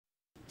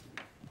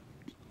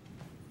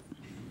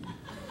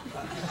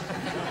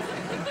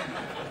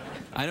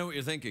I know what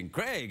you're thinking.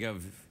 Craig,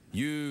 have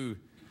you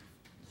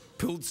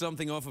pulled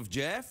something off of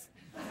Jeff?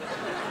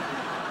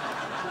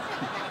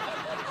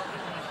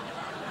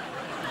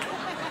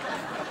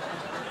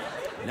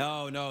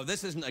 No,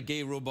 this isn't a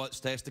gay robot's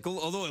testicle,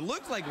 although it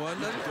looks like one,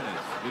 doesn't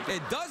it?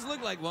 It does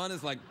look like one.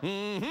 It's like,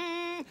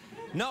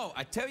 No,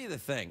 I tell you the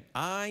thing.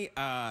 I'm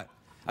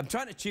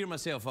trying to cheer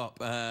myself up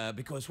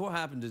because what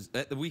happened is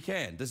at the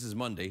weekend, this is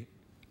Monday,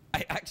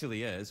 it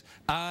actually is,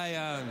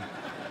 I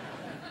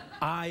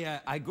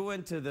go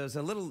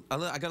into,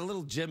 I got a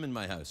little gym in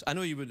my house. I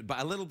know you would, but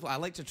I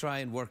like to try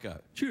and work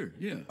out. Sure,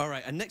 yeah. All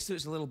right, and next to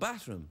it's a little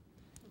bathroom,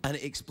 and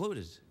it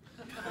exploded.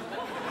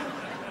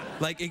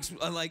 Like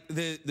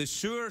the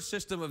sewer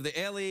system of the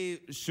LA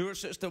sewer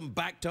system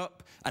backed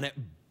up, and it,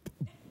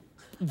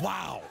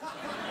 wow.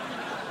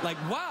 Like,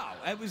 wow,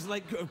 it was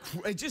like,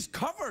 it just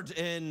covered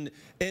in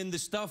the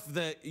stuff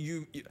that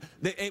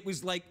it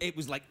was like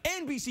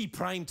NBC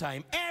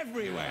primetime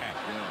everywhere.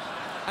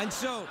 Yeah. And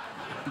so,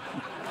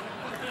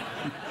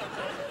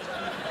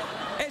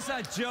 it's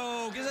a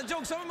joke,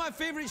 Some of my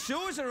favorite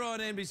shows are on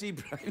NBC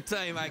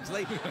primetime,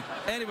 actually.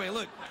 Anyway,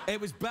 look,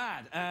 it was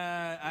bad,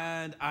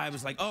 and I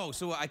was like, oh,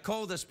 so I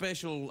called a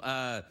special,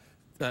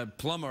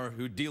 plumber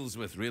who deals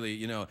with, really,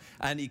 you know,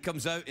 and he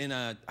comes out in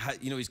a,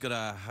 you know, he's got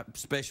a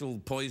special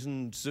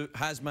poison suit,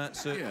 hazmat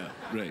suit. Yeah,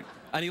 right.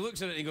 And he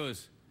looks at it and he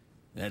goes,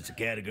 that's a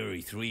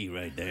category 3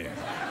 right there.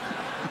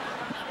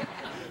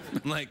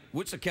 I'm like,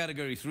 what's a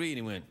category 3? And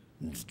he went,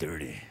 it's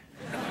dirty.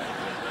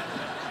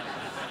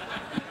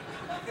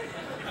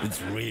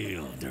 It's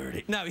real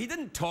dirty. No, he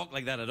didn't talk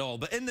like that at all,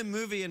 but in the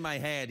movie in my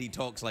head, he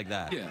talks like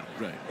that. Yeah,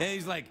 right. And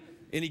he's like,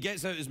 and he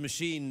gets out his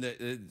machine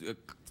that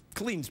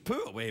cleans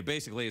poo away,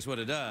 basically, is what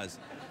it does.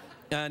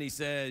 And he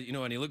said, you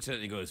know, and he looks at it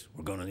and he goes,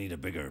 we're gonna need a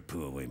bigger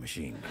poo away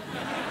machine.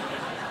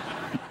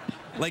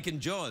 Like in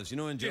Jaws, you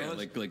know, in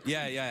Jaws?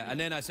 Yeah, Yeah. And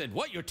then I said,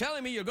 what, you're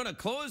telling me you're gonna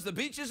close the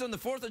beaches on the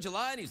 4th of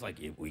July? And he's like,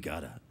 yeah, we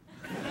gotta.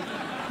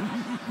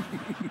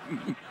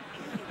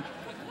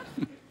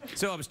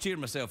 So I was cheering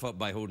myself up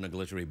by holding a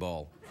glittery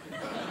ball.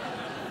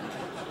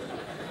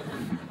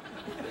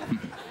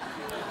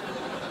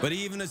 But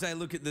even as I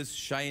look at this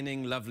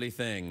shining, lovely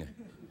thing,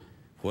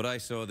 what I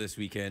saw this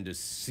weekend is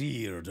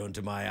seared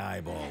onto my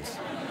eyeballs.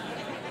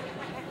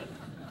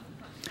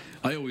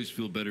 I always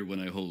feel better when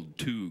I hold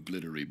 2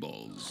 glittery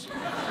balls.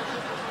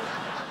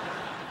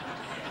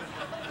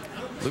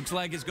 Looks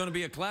like it's going to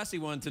be a classy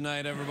one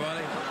tonight,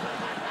 everybody.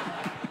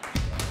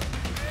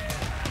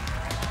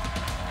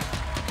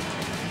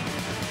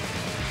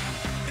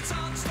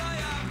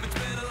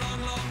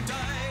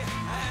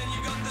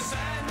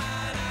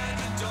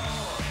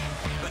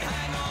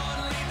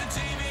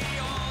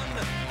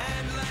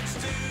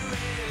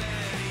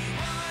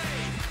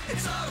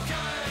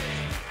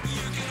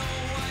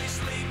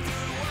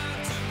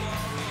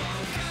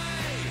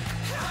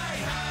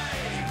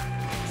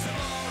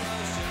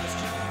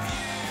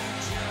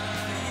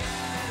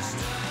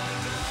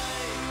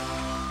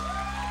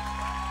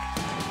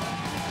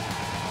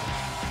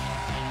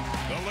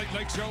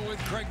 Late Show with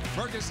Craig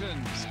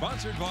Ferguson,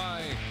 sponsored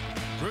by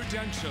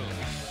Prudential.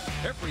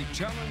 Every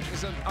challenge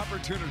is an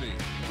opportunity.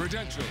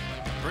 Prudential,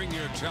 bring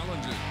your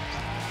challenges.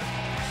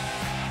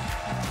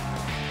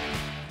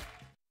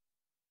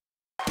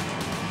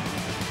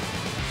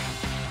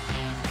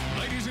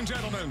 Ladies and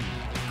gentlemen,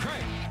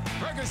 Craig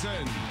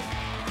Ferguson.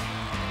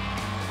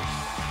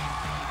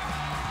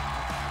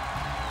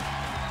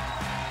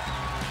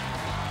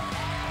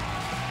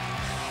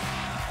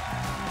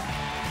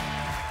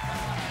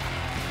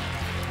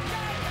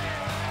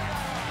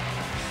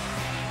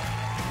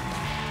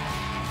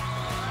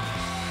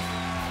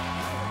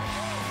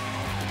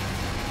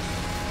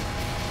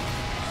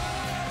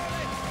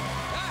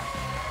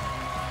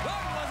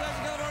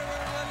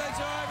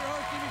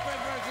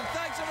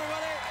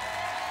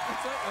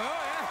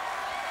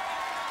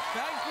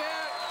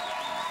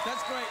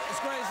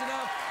 It's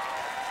enough.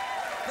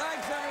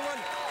 Thanks, everyone.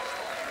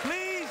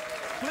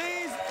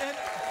 Please, and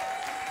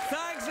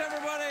thanks,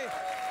 everybody.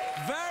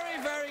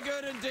 Very, very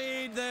good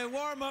indeed. The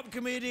warm-up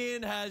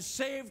comedian has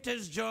saved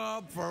his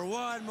job for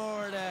one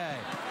more day.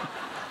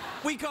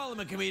 We call him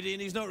a comedian.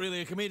 He's not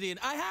really a comedian.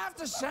 I have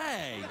to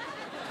say,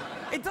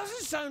 it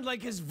doesn't sound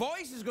like his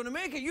voice is going to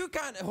make it. You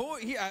can't, at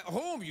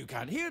home, you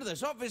can't hear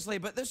this, obviously,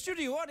 but the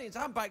studio audience,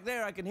 I'm back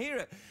there, I can hear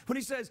it. When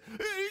he says,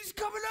 he's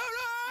coming out.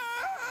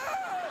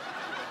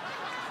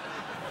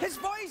 His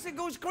voice, it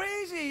goes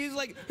crazy. He's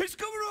like, he's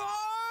coming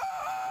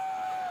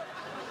out.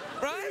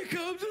 Right? Here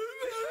comes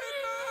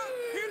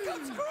Here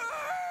comes Craig.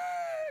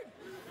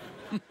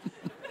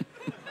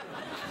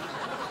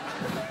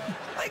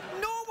 Like,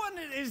 no one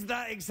is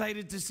that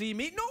excited to see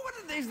me. No one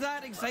is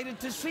that excited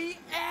to see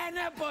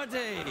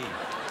anybody.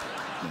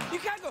 You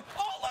can't go,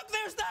 oh, look,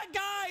 there's that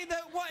guy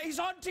that, he's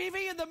on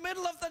TV in the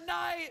middle of the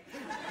night.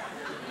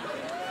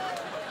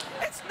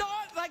 It's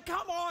not, like,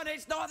 come on,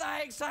 it's not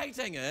that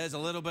exciting. It is a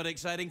little bit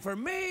exciting for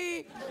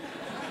me.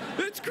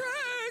 It's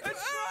Craig!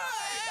 It's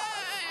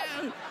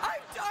Craig! I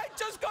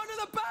just gone to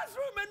the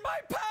bathroom in my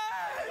pants!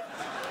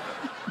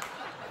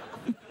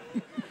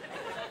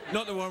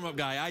 Not the warm-up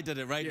guy. I did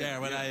it right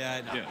there when I...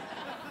 Yeah.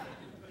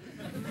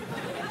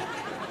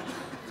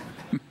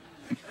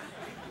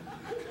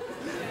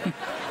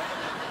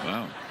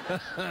 Wow.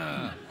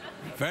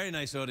 Very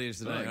nice audience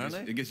tonight, aren't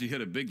they? I guess you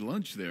had a big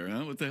lunch there,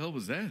 huh? What the hell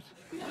was that?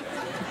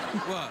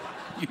 What?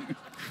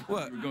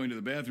 What? You were going to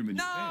the bathroom in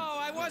No, your pants.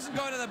 I wasn't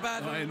going to the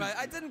bathroom.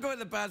 I didn't go to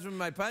the bathroom in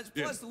my pants.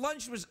 Yeah. Plus,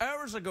 lunch was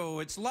hours ago.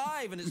 It's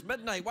live and it's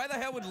midnight. Why the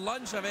hell would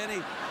lunch have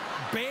any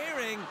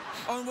bearing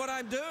on what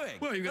I'm doing?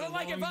 Well, you got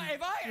like if I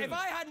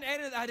hadn't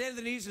had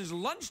anything to eat since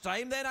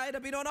lunchtime, then I'd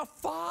have been on a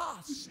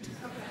fast.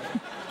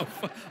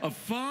 A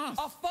fast?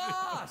 A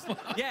fast.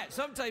 Yeah,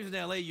 sometimes in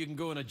LA you can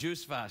go on a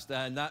juice fast,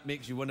 and that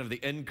makes you one of the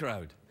in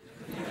crowd.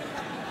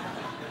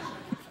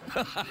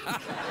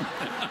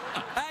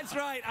 That's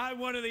right, I'm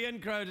one of the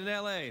in crowd in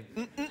LA.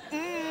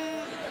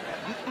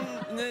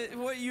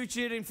 What are you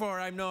cheering for?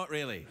 I'm not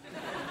really.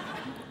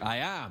 I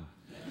am.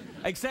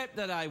 Except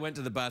that I went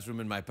to the bathroom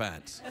in my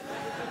pants.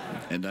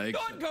 And I...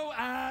 Don't go,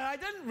 I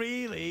didn't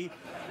really.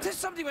 Just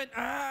somebody went,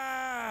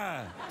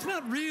 It's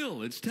not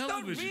real. It's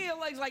television. It's not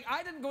real. It's like,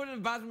 I didn't go to the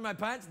bathroom in my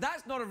pants.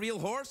 That's not a real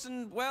horse,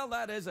 and, well,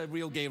 that is a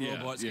real gay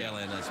robot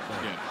skeleton, I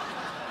suppose.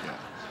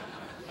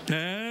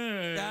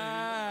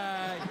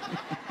 Yeah.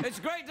 It's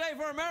a great day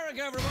for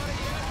America, everybody.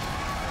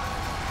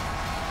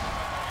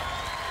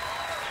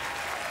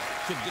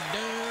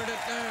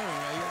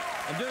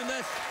 I'm doing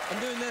this. I'm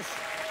doing this.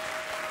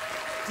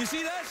 Do you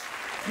see this?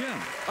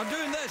 Yeah. I'm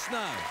doing this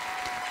now.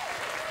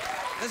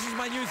 This is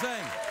my new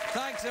thing.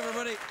 Thanks,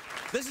 everybody.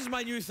 This is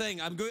my new thing.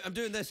 I'm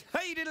doing this.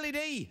 Hey, diddly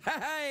dee.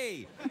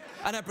 Hey.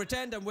 And I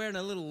pretend I'm wearing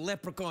a little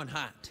leprechaun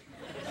hat.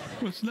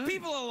 What's that?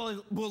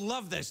 People will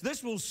love this.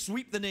 This will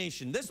sweep the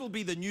nation. This will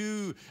be the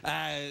new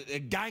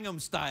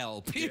Gangnam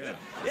Style. Yeah.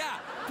 Yeah.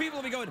 People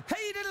will be going,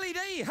 hey, diddly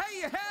dee,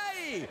 hey,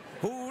 hey,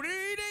 hoo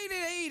dee dee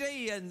dee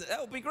dee, and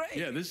that'll be great.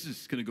 Yeah, this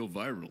is going to go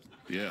viral.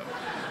 Yeah.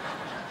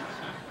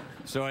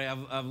 Sorry,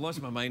 I've lost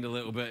my mind a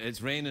little bit.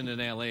 It's raining in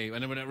LA,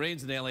 and when it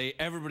rains in LA,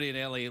 everybody in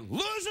LA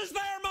loses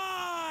their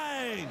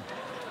mind.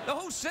 The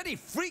whole city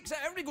freaks out.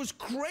 Everybody goes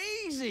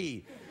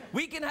crazy.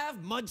 We can have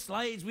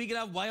mudslides. We can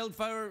have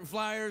wildflowers.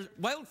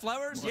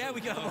 Yeah, we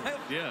can have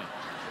Yeah.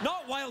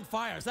 Not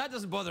wildfires. That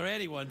doesn't bother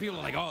anyone. People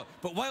are like, oh,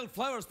 but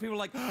wildflowers. People are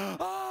like,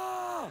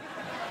 oh,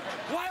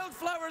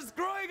 wildflowers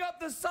growing up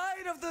the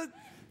side of the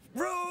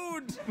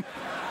road.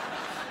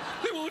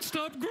 They won't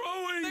stop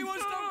growing. They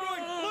won't stop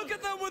growing. Look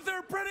at them with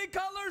their pretty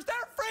colors.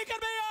 They're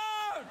freaking me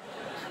out.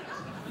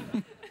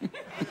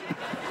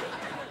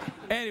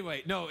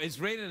 Anyway, no, it's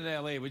raining in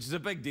LA, which is a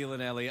big deal in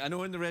LA. I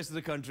know in the rest of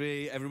the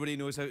country, everybody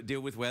knows how to deal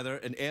with weather.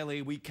 In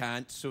LA, we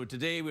can't. So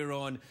today we're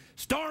on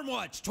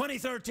Stormwatch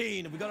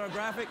 2013. Have we got our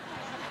graphic?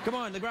 Come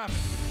on, the graphic.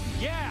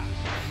 Yeah.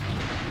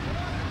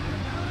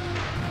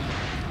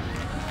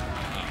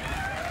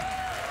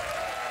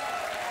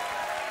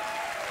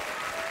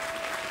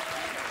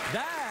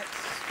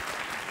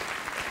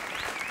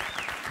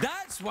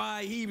 That's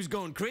why he was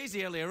going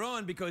crazy earlier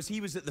on, because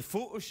he was at the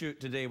photo shoot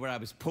today where I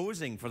was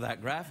posing for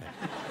that graphic.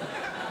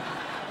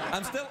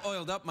 I'm still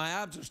oiled up. My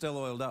abs are still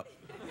oiled up.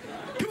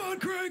 Come on,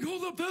 Craig,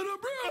 hold up that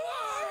umbrella.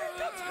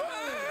 That's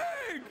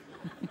Craig!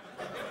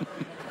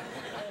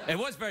 It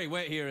was very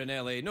wet here in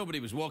LA. Nobody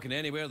was walking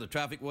anywhere. The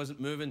traffic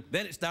wasn't moving.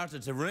 Then it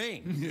started to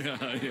rain. Yeah.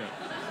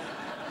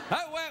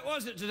 How wet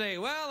was it today?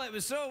 Well, it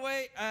was so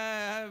wet.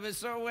 It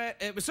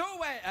was so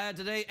wet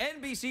today.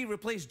 NBC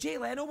replaced Jay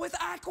Leno with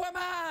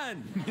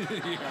Aquaman.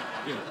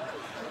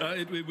 Yeah.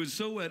 It was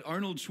so wet,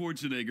 Arnold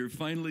Schwarzenegger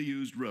finally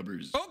used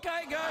rubbers.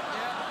 Okay, good.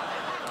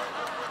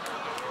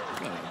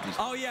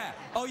 Yeah.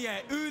 Oh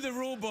yeah. Ooh, the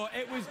robot.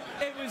 It was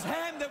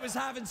him that was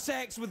having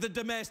sex with the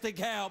domestic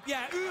help.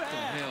 Yeah. Ooh, What the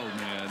hell,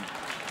 man?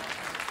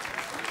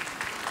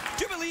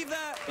 Do you believe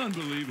that?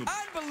 Unbelievable.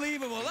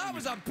 Unbelievable. That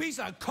was a piece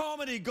of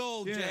comedy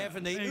gold, Jeff,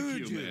 and they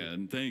oohed you.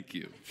 Man. Thank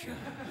you.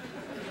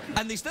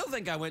 And they still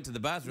think I went to the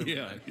bathroom.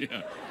 Yeah.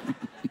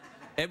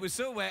 It was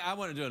so wet. I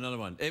want to do another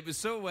one. It was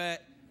so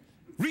wet.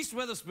 Reese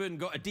Witherspoon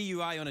got a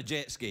DUI on a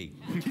jet ski.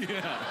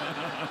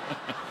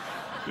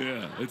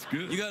 Yeah, that's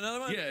good. You got another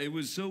one? Yeah, it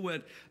was so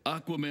wet,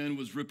 Aquaman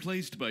was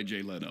replaced by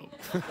Jay Leno.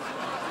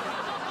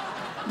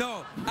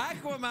 No,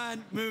 Aquaman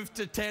moved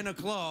to 10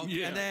 o'clock,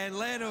 and then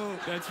Leno...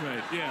 That's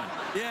right,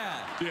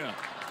 yeah.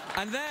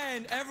 And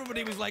then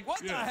everybody was like,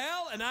 what the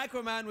hell? And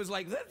Aquaman was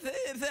like,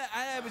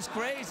 it was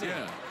crazy.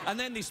 Yeah. And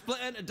then they split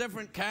into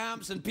different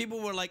camps, and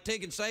people were like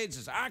taking sides.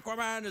 It's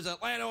Aquaman, is it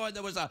Leno? And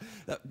there was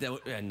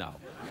no.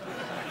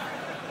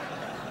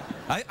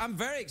 I'm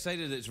very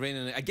excited that it's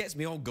raining. It gets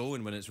me all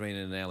going when it's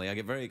raining in LA. I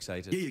get very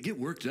excited. Yeah, you get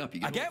worked up.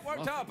 I get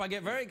worked up. I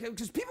get very...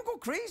 Because people go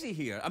crazy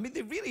here. I mean,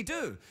 they really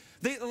do.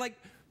 They, like...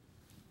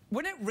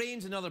 When it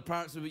rains in other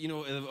parts of,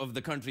 of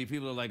the country,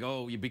 people are like,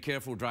 oh, you be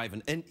careful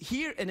driving. And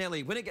here in LA,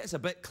 when it gets a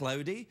bit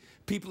cloudy,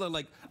 people are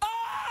like,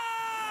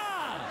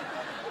 ah!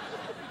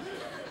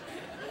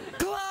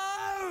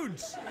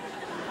 Clouds!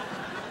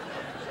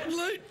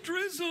 Light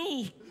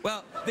drizzle!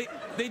 Well,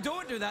 they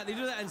don't do that. They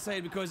do that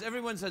inside because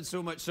everyone's had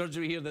so much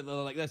surgery here that they're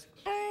like this.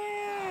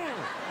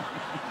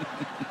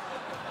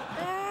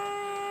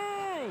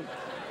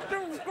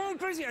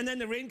 here, and then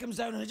the rain comes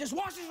down and it just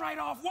washes right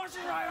off,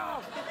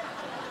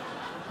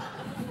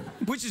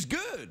 which is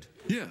good.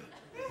 Yeah.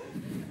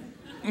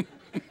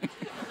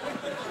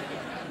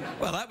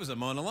 Well, that was a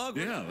monologue.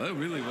 Yeah, that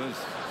really was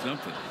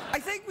something. I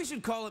think we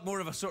should call it more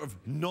of a sort of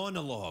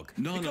monologue.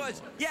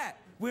 Because, yeah,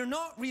 we're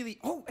not really...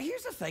 Oh,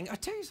 here's the thing. I'll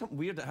tell you something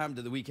weird that happened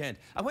at the weekend.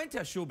 I went to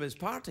a showbiz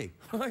party.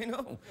 I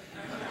know.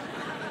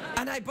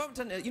 And I bumped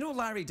into... You know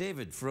Larry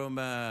David from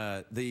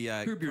the...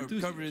 Curb Your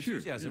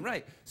Enthusiasm, sure.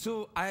 right.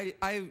 So I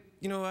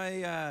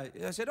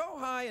said, oh,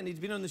 hi, and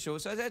he'd been on the show,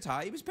 so I said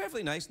hi. He was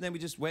perfectly nice, and then we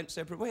just went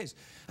separate ways.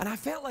 And I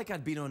felt like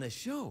I'd been on his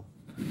show.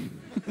 You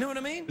know what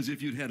I mean? As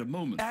if you'd had a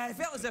moment. I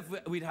felt as if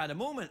we'd had a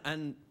moment,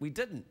 and we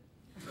didn't.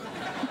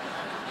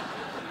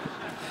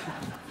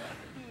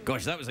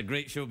 Gosh, that was a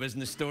great show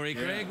business story,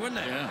 Craig, wasn't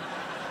it? Yeah.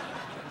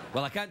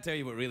 Well, I can't tell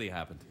you what really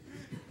happened.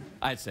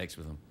 I had sex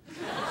with him.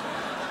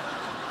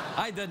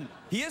 I didn't.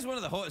 He is one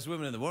of the hottest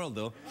women in the world,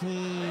 though.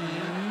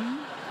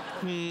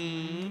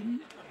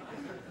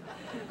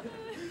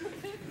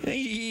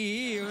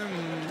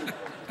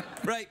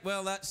 Right,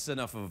 well, that's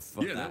enough of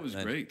yeah, that was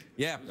great.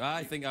 Yeah,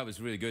 I think that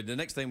was really good. The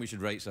next time we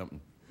should write something.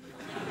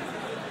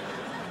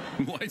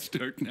 Why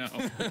start now?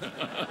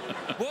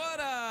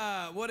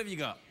 What have you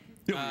got?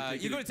 Yeah,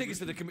 you're going to take us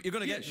to the... You're going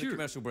to get to the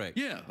commercial break.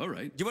 Yeah, all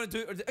right. Do you want to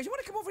do it? Or do you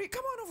want to come over here?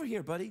 Come on over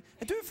here, buddy.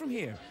 And do it from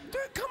here. Do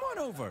it. Come on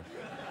over.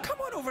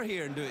 Come on over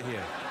here and do it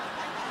here.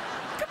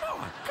 Come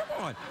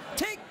on.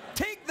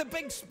 Take the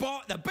big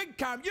spot, the big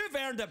cam. You've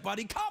earned it,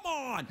 buddy. Come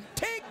on.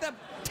 Take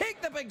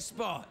the big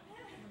spot.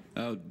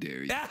 How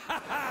dare you?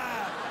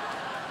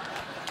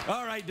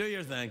 All right, do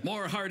your thing.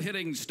 More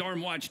hard-hitting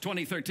Stormwatch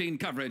 2013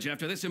 coverage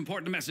after this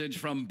important message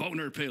from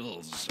Boner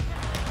Pills.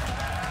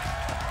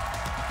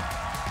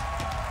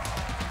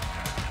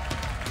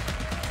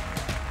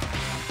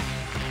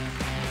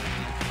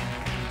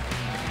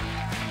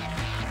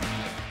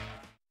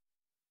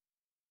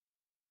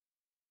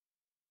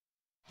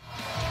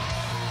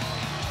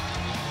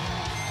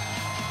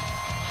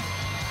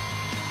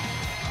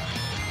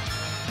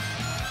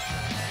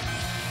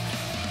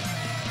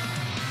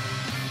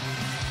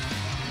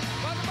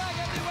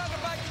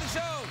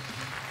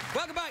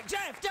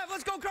 Jeff,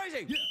 let's go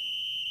crazy! Yeah.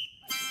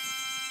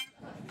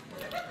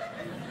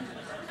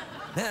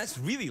 Man, that's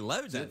really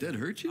loud. That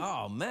hurt you?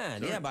 Oh, man.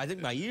 Sorry. Yeah, but I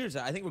think my ears...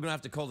 I think we're going to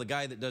have to call the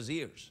guy that does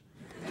ears.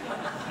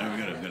 Now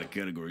we got a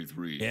category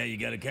 3. Yeah, you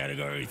got a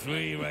category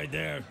 3 right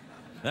there.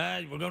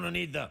 We're going to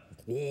need the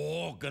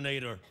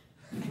walkinator.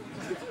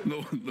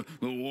 The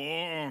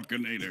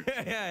walkinator.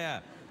 Yeah.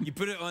 You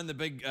put it on the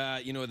big,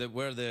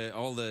 where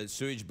all the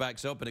sewage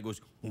backs up and it goes...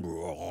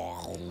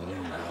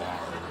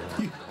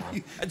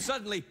 and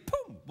suddenly,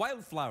 boom,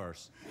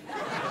 wildflowers.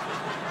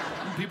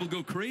 People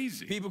go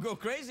crazy. People go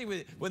crazy with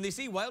it. When they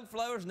see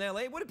wildflowers in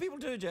L.A., what do people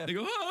do, Jeff? They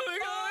go, oh my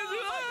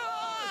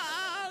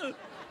God!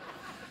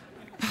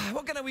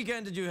 What kind of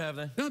weekend did you have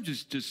then? No,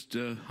 just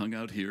hung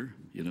out here,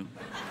 you know.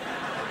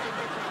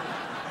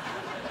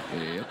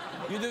 Yep.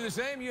 You do the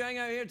same? You hang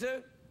out here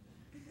too?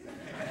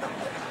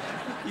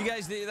 You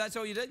guys, that's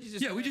all you did? You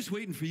just we're just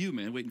waiting for you,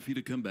 man. Waiting for you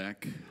to come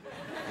back.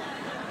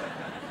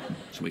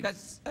 Sweet.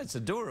 That's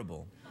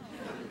adorable.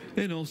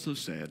 And also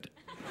sad.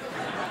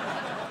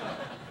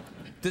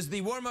 Does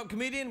the warm-up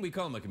comedian, we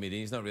call him a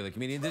comedian, he's not really a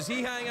comedian, does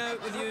he hang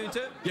out with you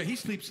too? Yeah, he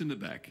sleeps in the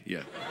back,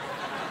 yeah.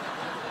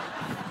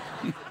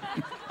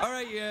 All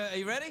right, are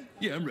you ready?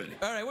 Yeah, I'm ready.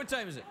 All right, what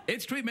time is it?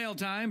 It's Street Mail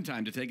time.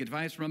 Time to take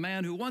advice from a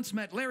man who once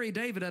met Larry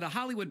David at a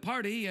Hollywood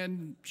party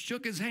and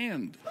shook his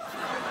hand.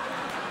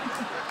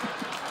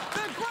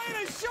 The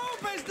greatest show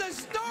business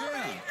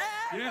story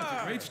ever! Yeah,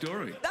 it's a great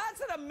story.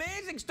 That's an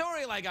amazing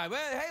story. Like,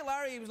 hey,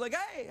 Larry, he was like,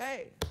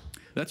 hey.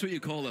 That's what you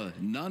call a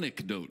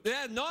non-anecdote.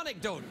 Yeah,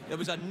 non-anecdote. There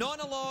was a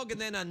monologue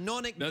and then a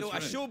non-anecdote,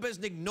 right. A show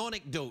business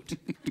non-anecdote.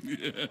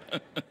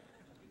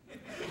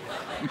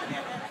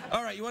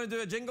 All right, you want to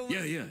do a jingle?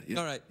 Yeah.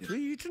 All right. Yeah.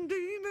 Tweets and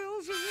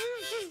emails.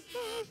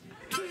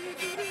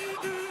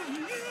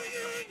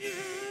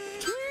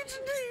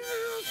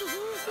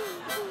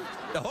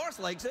 The horse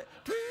likes it.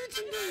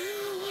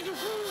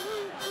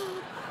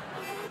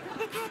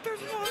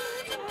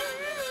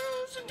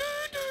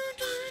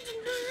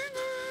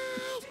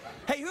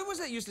 Hey, who was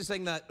it used to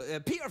sing that?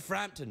 Peter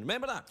Frampton,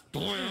 remember that?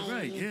 Yeah,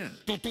 right, yeah.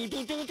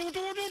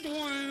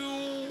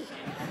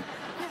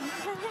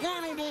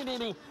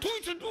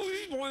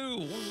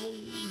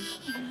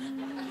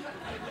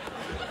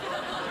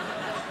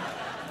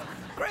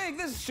 Greg,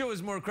 this show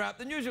is more crap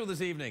than usual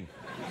this evening.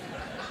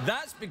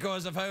 That's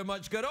because of how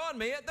much got on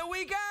me at the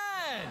weekend.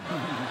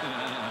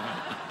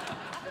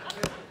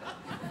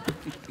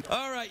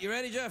 All right, you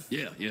ready, Jeff?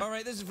 Yeah. All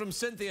right, this is from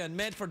Cynthia in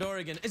Medford,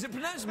 Oregon. Is it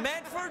pronounced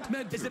Medford?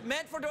 Medford. Is it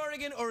Medford,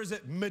 Oregon, or is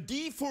it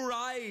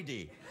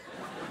Mediford?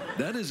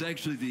 That is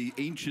actually the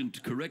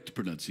ancient correct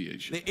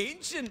pronunciation. The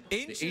ancient...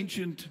 The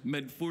ancient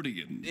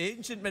Medfordian.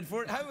 Ancient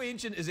Medford. How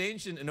ancient is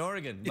ancient in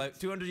Oregon? About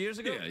 200 years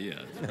ago?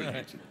 Yeah. It's pretty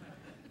ancient.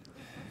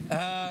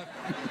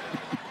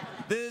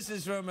 This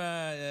is from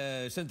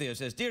Cynthia.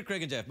 Says, Dear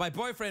Craig and Jeff, my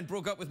boyfriend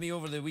broke up with me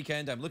over the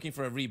weekend. I'm looking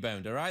for a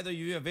rebound. Are either of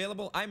you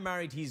available? I'm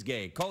married, he's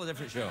gay. Call a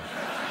different show.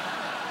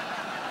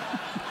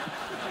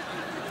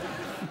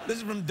 This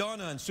is from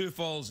Donna in Sioux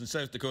Falls in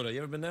South Dakota. You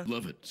ever been there?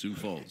 Love it. Sioux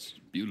Falls.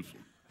 Beautiful.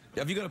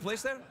 Have you got a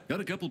place there? Got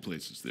a couple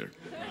places there.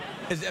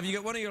 Have you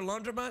got one of your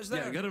laundromats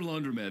there? Yeah, I got a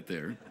laundromat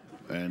there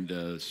and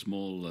a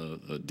small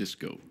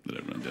disco that I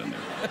run down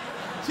there.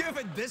 You have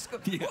a disco?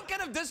 Yeah. What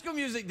kind of disco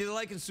music do they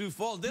like in Sioux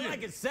Falls? They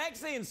like it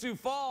sexy in Sioux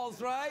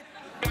Falls, right?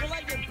 They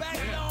like it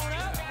banging on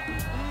up.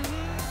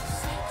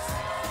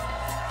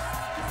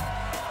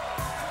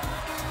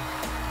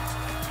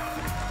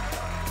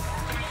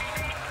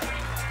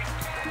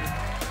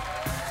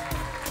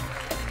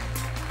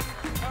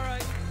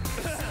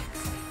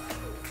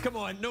 Come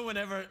on, no one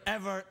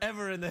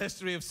ever in the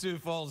history of Sioux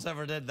Falls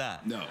ever did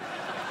that. No.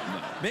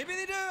 Maybe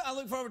they do. I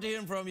look forward to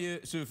hearing from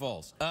you, Sioux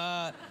Falls.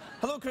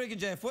 Hello, Craig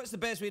and Jeff. What's the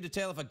best way to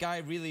tell if a guy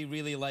really,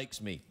 really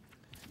likes me?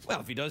 Well,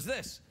 if he does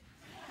this.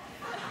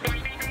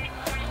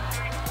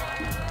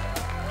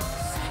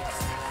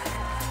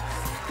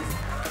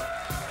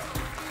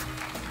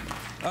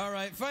 All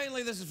right,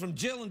 finally, this is from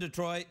Jill in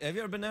Detroit. Have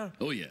you ever been there?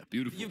 Oh, yeah,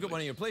 beautiful. You've got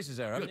one of your places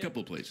there, haven't you? A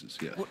couple places,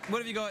 yeah. What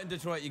have you got in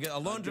Detroit? You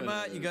got a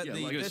laundromat, you got the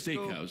I got disco. a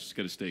steakhouse.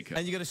 Got a steakhouse.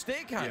 And you got a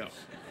steakhouse? Yeah.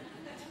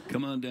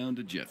 Come on down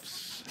to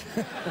Jeff's.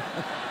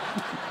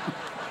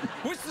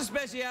 What's the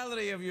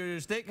speciality of your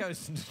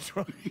steakhouse in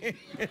Detroit?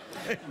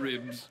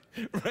 Ribs.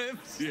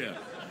 Ribs? Yeah.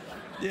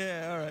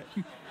 Yeah, all right.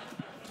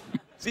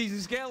 See, he's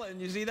a skeleton,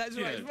 you see, that's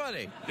why it's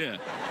funny. Yeah.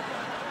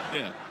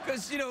 Yeah.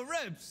 Because, you know,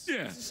 ribs.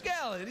 Yeah. He's a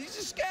skeleton. He's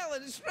a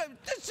skeleton. It's ribs.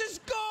 This is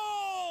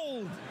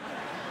gold!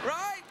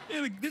 Right?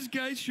 Yeah, this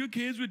guy shook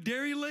hands with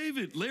Larry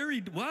Lavin.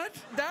 Larry, what?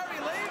 Larry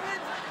Lavin?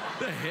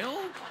 The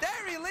hell?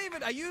 Larry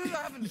Lavin, are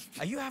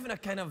you having a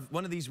kind of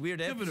one of these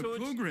weird episodes? Having a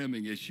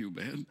programming issue,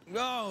 man. Oh.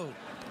 All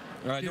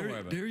right, don't worry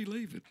about it. Larry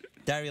Lavin.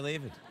 Larry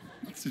Lavin.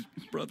 It's his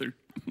brother.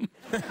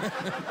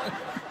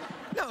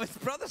 No, his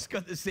brother's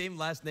got the same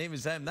last name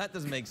as him. That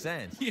doesn't make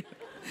sense. Yeah,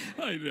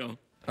 I know.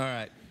 All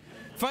right.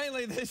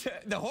 Finally,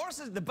 the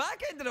horses, the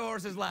back end of the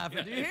horse is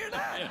laughing. Do you hear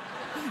that?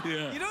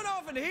 Yeah. You don't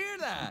often hear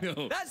that.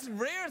 No. That's a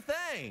rare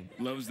thing.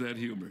 Loves that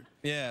humor.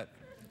 Yeah.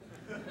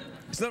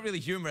 It's not really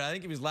humor. I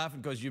think he was laughing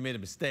because you made a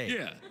mistake.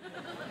 Yeah.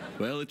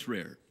 Well, it's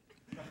rare.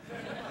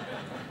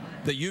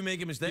 That you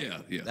make a mistake? Yeah,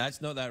 yeah. That's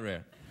not that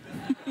rare.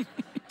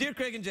 Dear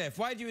Craig and Jeff,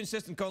 why do you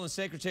insist on calling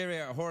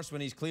Secretariat a horse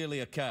when he's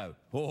clearly a cow?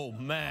 Oh,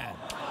 man.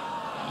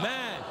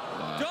 Man.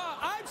 Wow. God,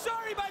 I'm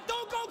sorry, but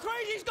don't go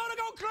crazy. He's going to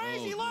go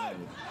crazy. Oh, look.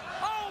 no.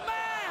 Oh,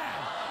 man.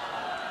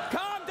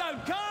 Calm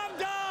down. Calm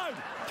down.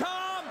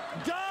 Calm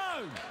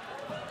down.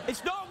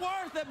 It's not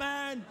worth it,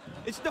 man.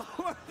 It's not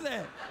worth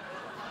it.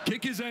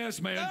 Kick his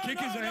ass, man. Kick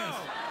his ass.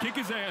 Kick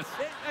his ass.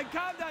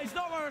 Calm down. It's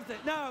not worth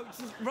it. No,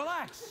 just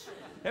relax.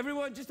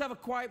 Everyone, just have a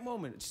quiet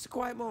moment. Just a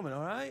quiet moment,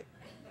 all right?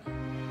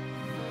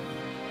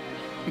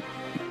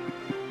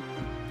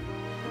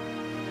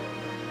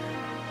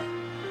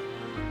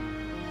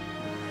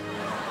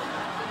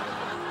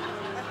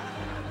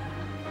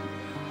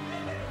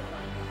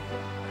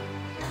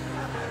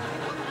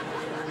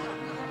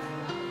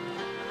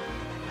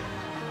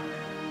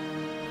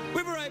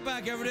 We'll be right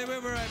back, everybody.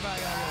 We'll be right back.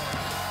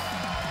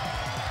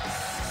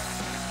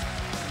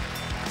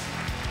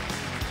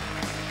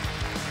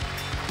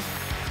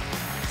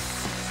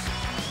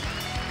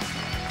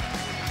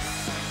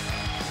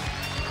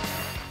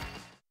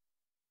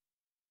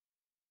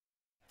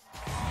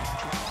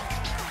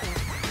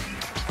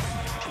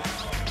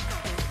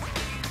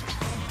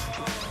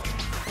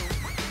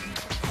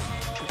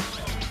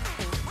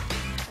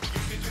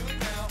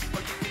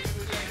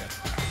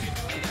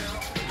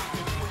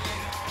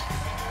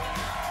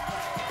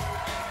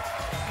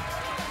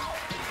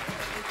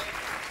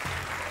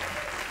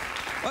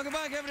 Welcome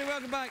back, everybody.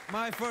 Welcome back.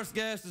 My first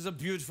guest is a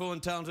beautiful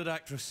and talented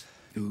actress.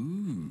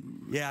 Ooh.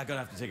 Yeah, I'm going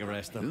to have to take a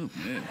rest, though. Oh,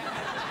 man.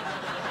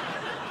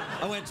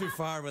 I went too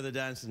far with the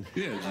dancing.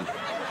 Yeah.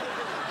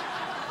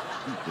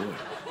 Oh,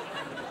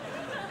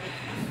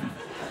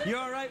 boy. You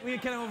all right? We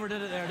kind of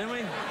overdid it there, didn't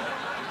we?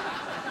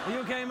 Are you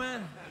okay,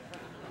 man?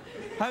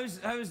 How's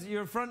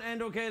your front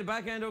end okay? The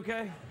back end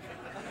okay?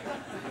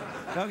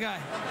 Okay.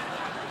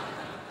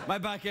 My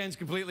back end's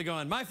completely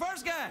gone. My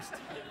first guest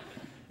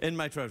in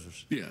my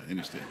trousers. Yeah, I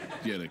understand.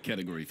 You had a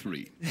category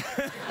 3.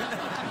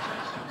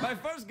 My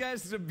first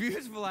guest is a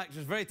beautiful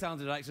actress, very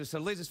talented actress. Her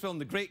latest film,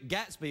 The Great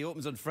Gatsby,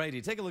 opens on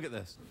Friday. Take a look at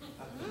this.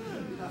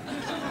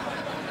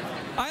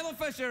 Isla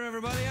Fisher,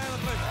 everybody. Isla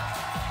Fisher.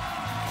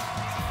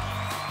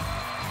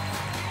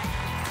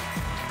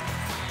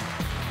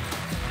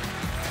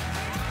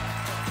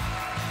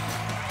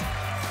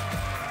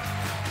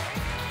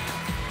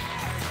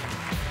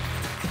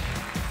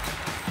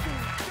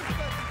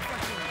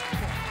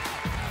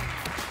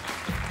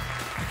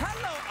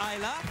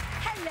 Isla.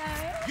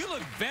 Hello. You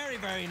look very,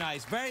 very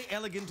nice. Very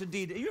elegant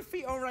indeed. Are your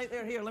feet all right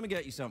there? Here, let me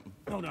get you something.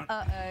 Hold on.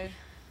 Uh-oh.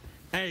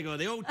 There you go.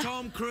 The old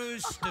Tom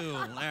Cruise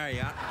stool. There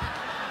you are.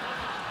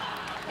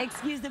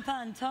 Excuse the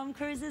pun. Tom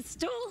Cruise's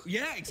stool?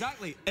 Yeah,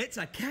 exactly. It's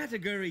a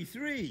category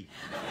 3.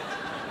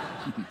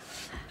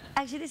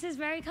 Actually, this is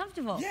very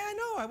comfortable. Yeah, I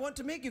know. I want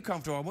to make you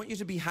comfortable. I want you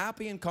to be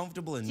happy and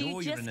comfortable and Do know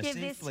you you're in just a give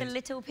safe this place. to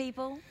little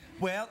people?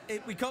 Well,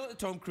 we call it the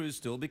Tom Cruise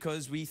stool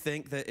because we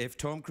think that if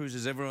Tom Cruise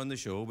is ever on the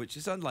show, which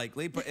is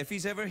unlikely, but if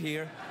he's ever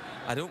here,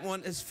 I don't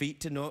want his feet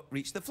to not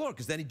reach the floor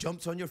because then he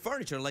jumps on your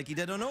furniture like he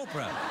did on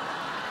Oprah.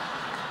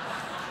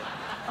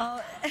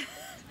 Oh.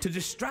 To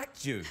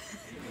distract you.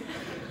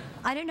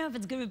 I don't know if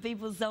it's good with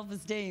people's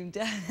self-esteem to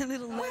a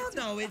little Well,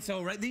 no, it's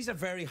all right. These are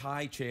very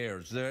high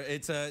chairs.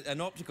 It's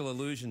an optical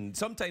illusion.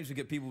 Sometimes we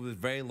get people with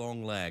very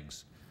long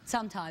legs.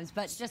 Sometimes,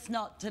 but just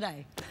not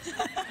today.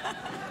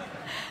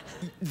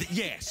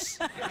 Yes.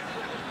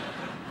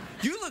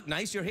 You look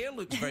nice. Your hair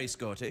looks very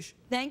Scottish.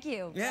 Thank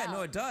you. Yeah, Wow.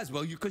 no, it does.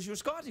 Well, because you're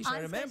Scottish, I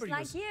I'm remember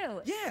Scottish like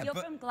you. Yeah, You're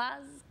but from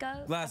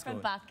Glasgow? Glasgow.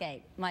 I'm from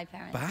Bathgate, my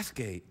parents.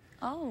 Bathgate.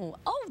 Oh,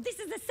 this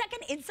is the second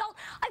insult.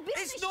 I've been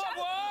on It's this not.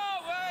 show.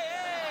 Whoa,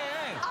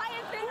 hey. I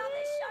have been on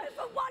this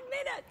show for 1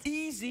 minute.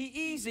 Easy,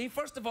 easy.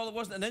 First of all, it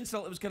wasn't an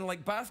insult. It was kind of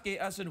like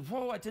Bathgate. I said,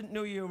 whoa, I didn't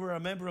know you were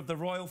a member of the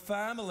royal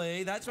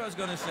family. That's what I was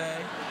going to say.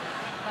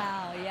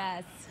 Wow,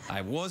 yes.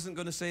 I wasn't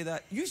going to say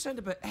that. You sound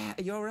a bit,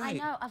 are you all right? I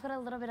know, I've got a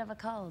little bit of a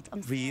cold.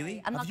 I'm sorry.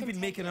 Really? I'm Have not you been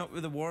gonna take making it. up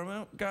with the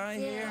warm-up guy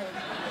here?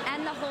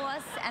 And the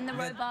horse and the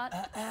robot.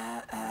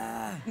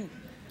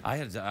 I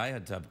had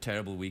a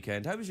terrible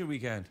weekend. How was your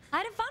weekend? I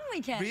had a fun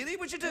weekend. Really?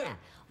 What'd you do? Yeah.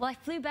 Well, I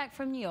flew back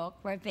from New York,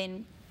 where I've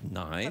been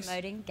Nice.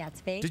 promoting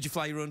Gatsby. Did you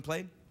fly your own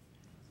plane?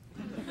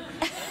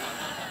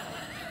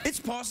 It's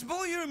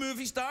possible. You're a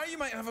movie star. You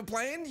might have a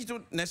plane. You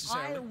don't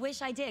necessarily. I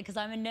wish I did, because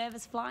I'm a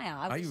nervous flyer.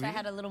 I Are wish you I really?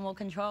 had a little more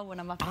control when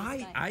I'm up on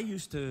stage. I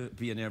used to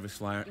be a nervous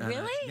flyer. and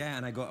Really? yeah,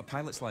 and I got a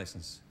pilot's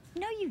license.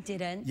 No, you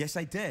didn't. Yes,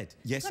 I did.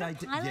 Yes, got a I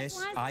did. pilot's Yes,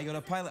 license? I got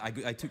a pilot.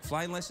 I took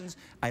flying lessons.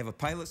 I have a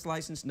pilot's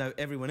license. Now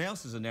everyone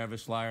else is a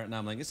nervous flyer, and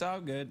I'm like, it's all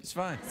good. It's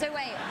fine. So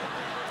wait,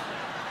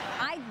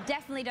 I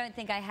definitely don't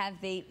think I have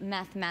the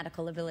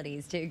mathematical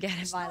abilities to get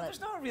a pilot. There's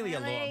not really a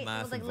lot of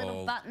math like little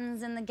involved.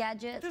 buttons and the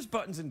gadgets. There's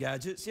buttons and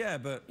gadgets, yeah,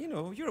 but you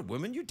know, you're a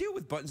woman. You deal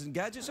with buttons and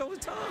gadgets all the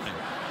time.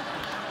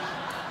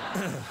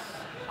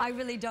 I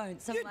really don't.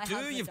 Some You of my do.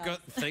 husband You've does.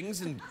 got things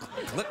and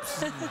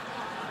clips and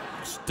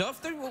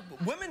stuff.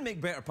 Women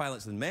make better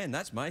pilots than men.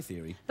 That's my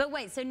theory. But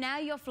wait, so now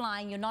you're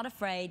flying, you're not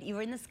afraid,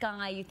 you're in the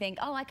sky, you think,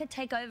 oh, I could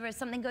take over if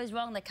something goes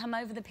wrong. They come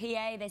over the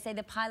PA, they say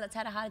the pilot's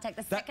had a heart attack,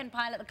 the second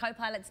pilot, the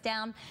co-pilot's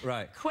down.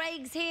 Right.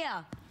 Craig's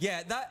here.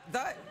 Yeah,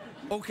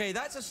 okay,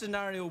 that's a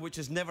scenario which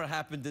has never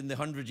happened in the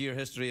 100-year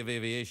history of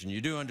aviation.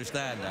 You do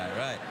understand that,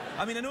 right?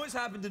 I mean, I know it's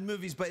happened in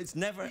movies, but it's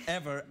never,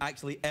 ever,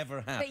 actually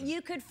ever happened. But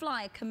you could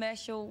fly a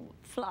commercial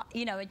flight,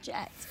 you know, a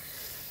jet.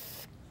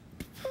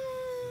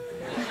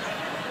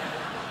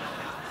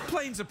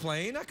 Plane's a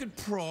plane. I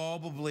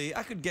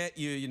could get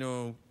you, you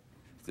know,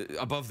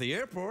 above the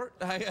airport.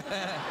 I'd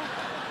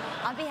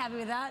be happy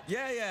with that.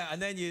 Yeah,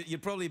 and then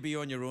you'd probably be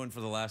on your own for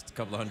the last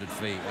couple of hundred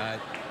feet.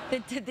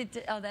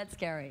 Oh, that's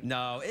scary.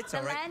 No, it's The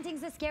all right. landing's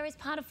the scariest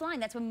part of flying.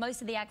 That's when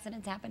most of the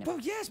accidents happen. Well,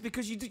 yes,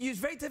 because it's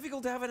very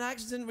difficult to have an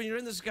accident when you're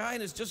in the sky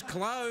and it's just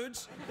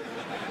clouds.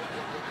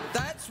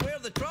 That's where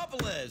the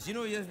trouble is. You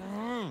know,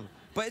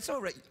 but it's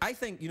all right. I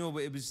think, you know,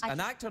 it was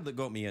an actor that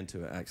got me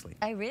into it, actually.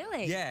 Oh,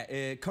 really?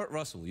 Yeah, Kurt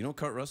Russell. You know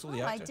Kurt Russell,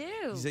 the Oh, I actor?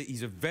 do.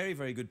 He's a very,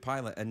 very good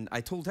pilot. And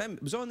I told him,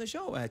 it was on the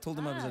show, I told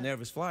him I was a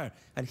nervous flyer.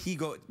 And he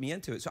got me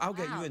into it. So I'll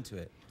get you Wow. into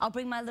it. I'll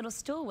bring my little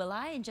stool, will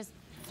I? And just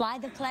fly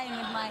the plane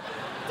with my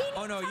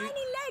teeny, no, tiny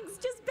legs,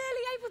 just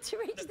barely able to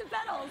reach the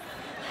pedals.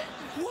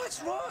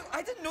 What's wrong?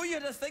 I didn't know you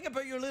had a thing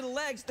about your little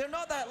legs. They're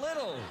not that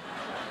little.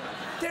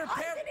 They're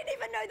I didn't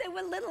even know they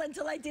were little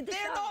until I did the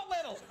They're show. not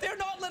little. They're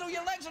not little.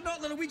 Your legs are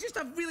not little. We just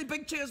have really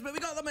big chairs, but we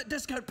got them at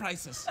discount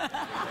prices.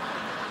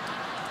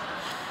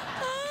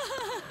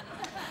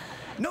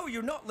 No,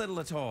 you're not little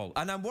at all.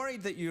 And I'm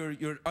worried that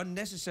you're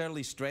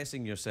unnecessarily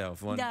stressing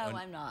yourself. No,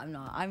 I'm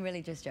not. I'm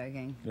really just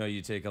joking. No,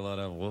 you take a lot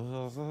of...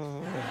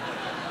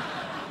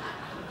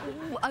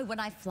 Oh, when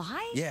I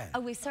fly? Yeah. Oh,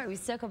 we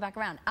circle back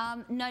around.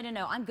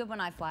 No. I'm good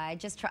when I fly. I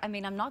just try. I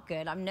mean, I'm not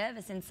good. I'm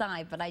nervous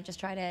inside, but I just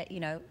try to, you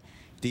know.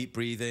 Deep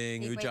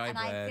breathing, deep breathe. ujjayi And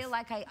breath. I feel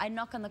like I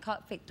knock on the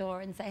cockpit door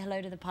and say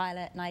hello to the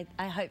pilot, and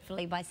I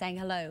hopefully by saying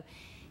hello,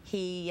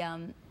 he.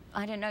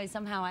 I don't know,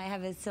 somehow I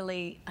have a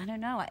silly, I don't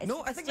know, a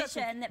No, I think that's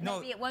superstition that no.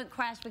 maybe it won't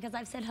crash because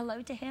I've said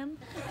hello to him.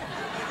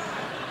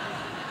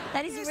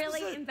 That is Yes, really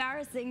that's it.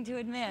 embarrassing to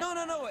admit. No.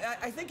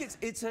 I think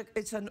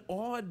it's an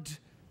odd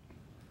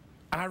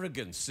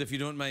arrogance, if you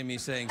don't mind me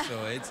saying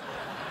so.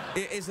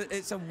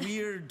 It's a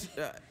weird...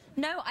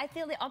 No, I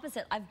feel the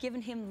opposite. I've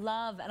given him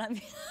love, and I'm...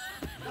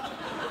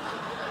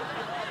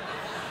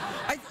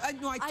 I I've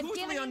totally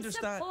given him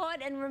understand. support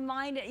and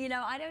reminded, you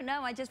know, I don't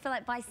know. I just feel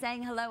like by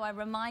saying hello, I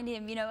remind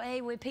him, you know,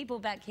 hey, we're people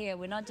back here.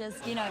 We're not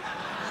just, you know...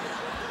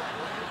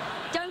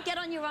 Don't get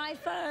on your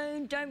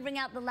iPhone. Don't bring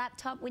out the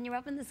laptop when you're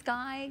up in the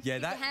sky. Yeah,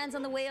 Keep that- your hands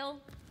on the wheel.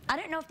 I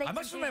don't know if they I can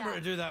must do remember that.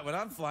 to do that when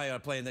I'm flying or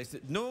playing next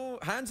to... No,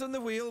 hands on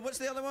the wheel. What's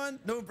the other one?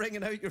 No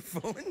bringing out your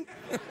phone.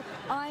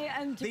 I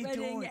am They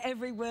dreading don't.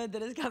 every word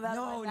that has come out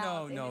of my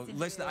mouth. No.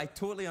 Listen, I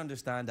totally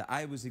understand that.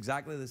 I was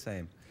exactly the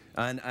same.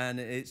 And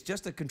it's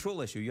just a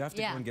control issue. You have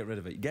to go and get rid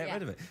of it. Get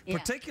rid of it.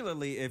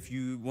 Particularly if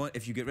you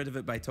get rid of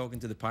it by talking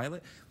to the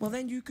pilot, well,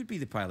 then you could be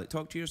the pilot.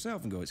 Talk to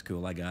yourself and go, it's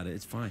cool, I got it,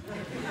 it's fine.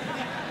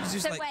 It's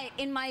just so wait,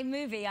 in my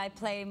movie, I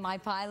play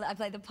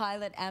the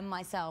pilot and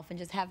myself and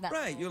just have that.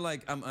 Right, you're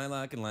like, I'm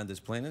Isla, I can land this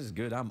plane, this is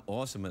good, I'm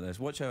awesome at this.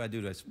 Watch how I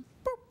do this.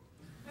 Boop.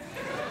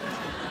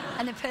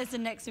 And the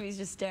person next to me is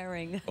just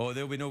staring. Oh,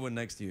 there'll be no one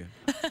next to you.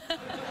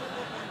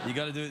 You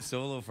got to do it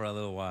solo for a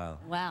little while.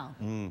 Wow.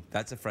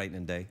 That's a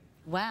frightening day.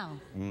 Wow.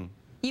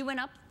 You went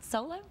up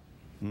solo?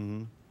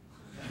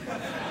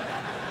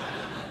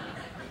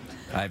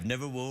 I've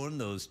never worn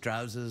those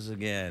trousers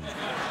again.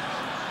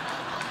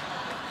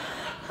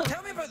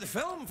 Tell me about the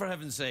film, for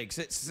heaven's sakes.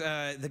 It's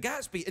The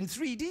Gatsby in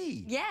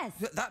 3D. Yes.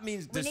 That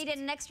means... We needed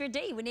an extra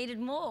D. We needed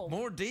more.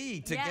 More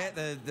D to get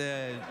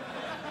the...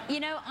 You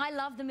know, I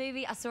love the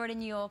movie. I saw it in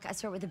New York. I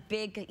saw it with a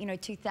big,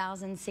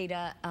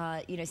 2,000-seater,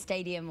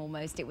 stadium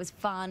almost. It was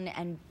fun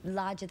and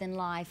larger than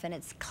life, and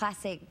it's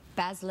classic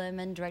Baz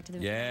Luhrmann directed the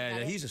movie.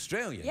 Yeah, he's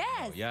Australian.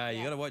 Yes. Yeah,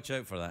 you got to watch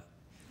out for that.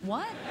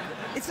 What?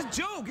 It's a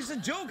joke. It's a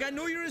joke. I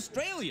know you're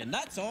Australian.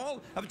 That's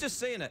all. I was just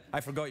saying it.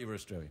 I forgot you were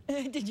Australian.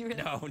 Did you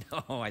really? No,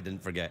 I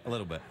didn't forget. A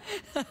little bit.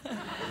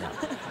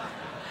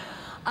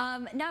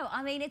 No,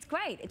 I mean, it's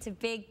great. It's a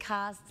big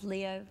cast.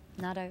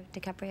 Leonardo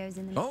DiCaprio's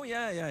in the movie. Oh,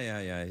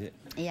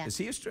 yeah. Is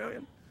he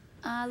Australian?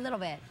 A little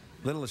bit.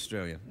 Little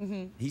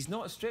Australian. He's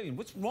not Australian.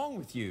 What's wrong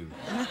with you?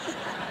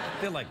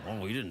 They're like, oh,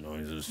 we didn't know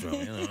he was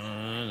Australian.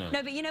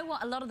 No, but you know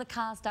what? A lot of the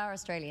cast are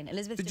Australian.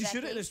 Elizabeth Did you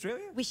shoot it Debicki. in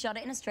Australia? We shot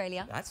it in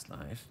Australia. That's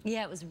nice.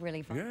 Yeah, it was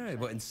really fun. Yeah,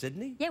 what, in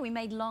Sydney? Yeah, we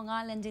made Long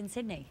Island in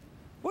Sydney.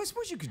 Well, I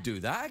suppose you could do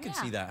that. I could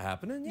see that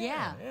happening.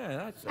 Yeah.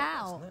 That's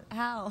How? nice.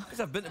 How?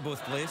 Because I've been to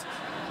both places.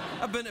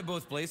 I've been to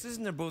both places,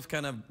 and they're both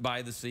kind of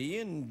by the sea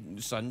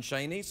and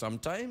sunshiny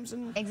sometimes.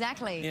 And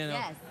Exactly.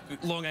 Yes.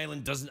 Long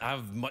Island doesn't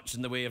have much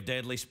in the way of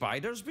deadly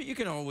spiders, but you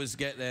can always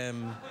get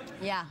them.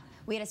 Yeah.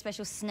 We had a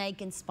special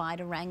snake and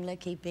spider wrangler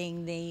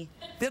keeping the...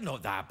 They're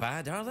not that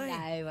bad, are they?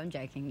 No, I'm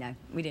joking. No,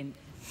 we didn't.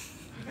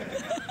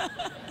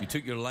 You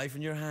took your life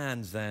in your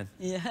hands then.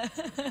 Yeah.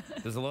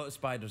 There's a lot of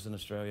spiders in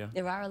Australia.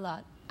 There are a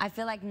lot. I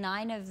feel like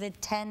 9 of the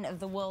 10 of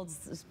the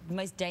world's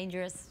most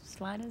dangerous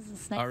spiders and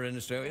snakes are in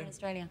Australia? In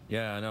Australia.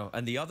 Yeah, I know.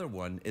 And the other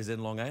one is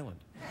in Long Island.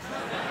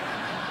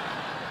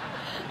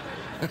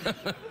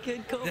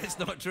 Good call. That's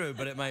not true,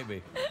 but it might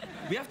be.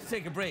 We have to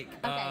take a break.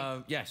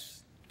 Okay.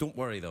 Yes. Don't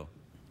worry, though.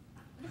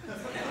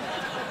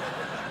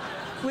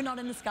 We're not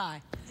in the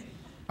sky.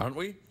 Aren't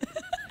we?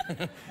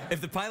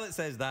 If the pilot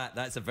says that,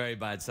 that's a very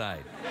bad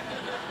sign.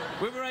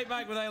 We'll be right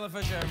back with Isla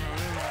Fisher.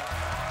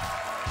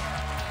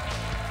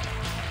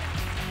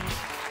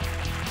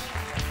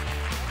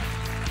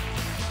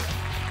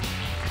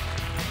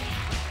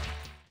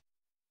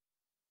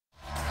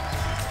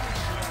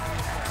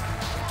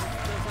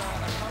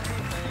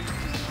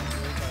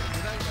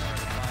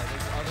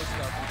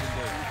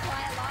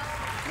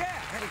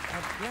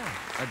 Yeah,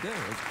 I do.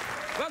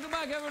 Welcome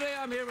back, everybody.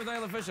 I'm here with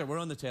Isla Fisher. We're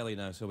on the telly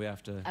now, so we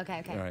have to...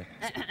 Okay. All right.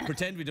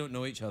 Pretend we don't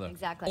know each other.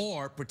 Exactly.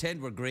 Or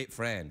pretend we're great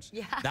friends.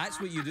 Yeah. That's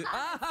what you do.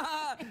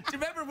 Ah, do you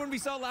remember when we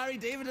saw Larry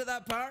David at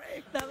that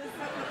party? That was...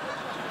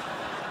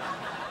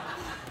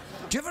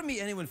 Do you ever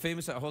meet anyone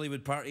famous at a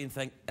Hollywood party and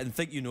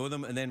think you know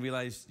them and then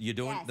realize you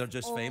don't? Yes, they're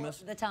just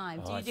famous? all the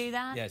time. Do you do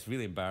that? Yeah, it's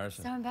really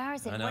embarrassing. So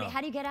embarrassing. I know.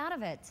 How do you get out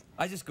of it?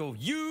 I just go,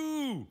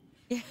 you!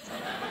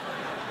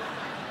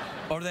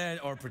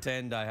 Or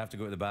pretend I have to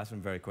go to the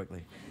bathroom very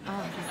quickly.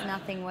 Oh, there's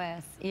nothing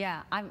worse.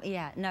 Yeah,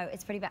 no,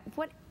 it's pretty bad.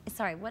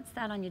 Sorry, what's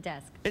that on your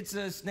desk? It's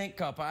a snake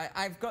cup.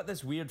 I've got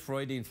this weird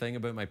Freudian thing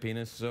about my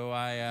penis, so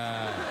I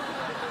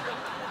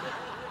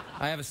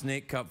have a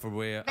snake cup for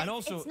where... And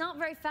also... It's not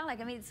very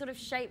phallic. I mean, it's sort of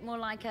shaped more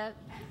like a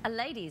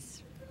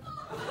lady's.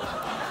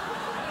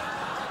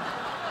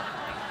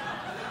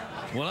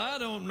 Well, I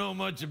don't know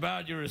much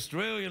about your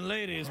Australian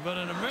ladies, but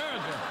in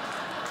America...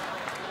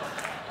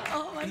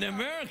 Oh my In God.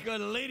 America, the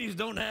ladies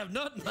don't have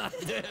nothing like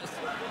this.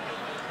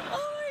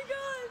 Oh my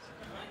gosh.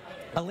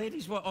 A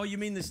ladies what? Oh, you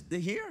mean the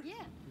here? Yeah.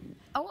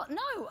 Oh, what? No.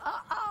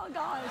 Oh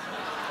gosh.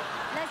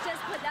 Let's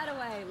just put that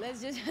away.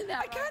 Let's just put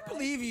that I can't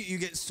believe you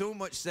get so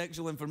much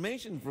sexual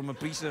information from a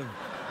piece of...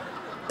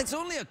 It's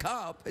only a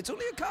cup. It's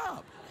only a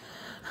cup.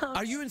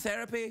 Are you in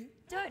therapy?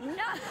 No.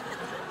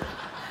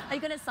 Are you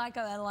going to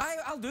psychoanalyze?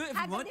 I'll do it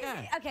if you want,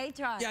 yeah. Okay,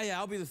 try. Yeah,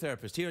 I'll be the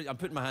therapist. Here, I'm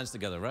putting my hands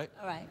together, right?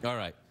 All right. All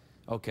right.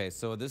 Okay,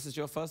 so this is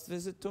your first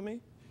visit to me?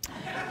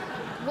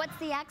 What's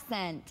the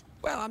accent?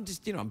 Well, I'm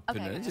just, I'm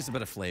putting it in, just a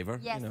bit of flavor.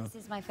 Yes, this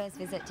is my first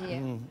visit to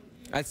you.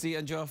 I see,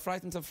 and you're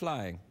frightened of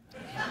flying.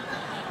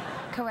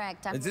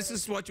 Correct. This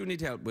is what you need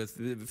help with,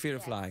 the fear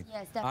of flying.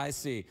 Yes, definitely. I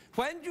see.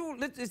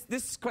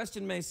 This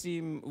question may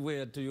seem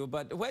weird to you,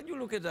 but when you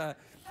look at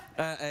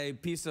a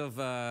piece of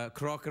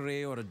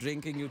crockery or a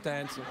drinking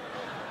utensil,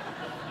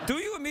 do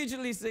you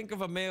immediately think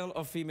of a male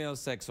or female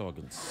sex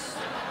organs?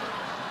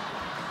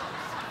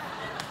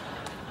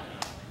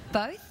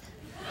 Both?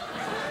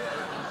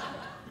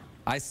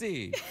 I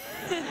see.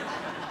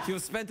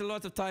 You've spent a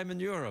lot of time in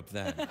Europe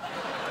then.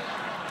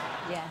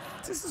 Yes.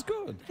 This is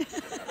good.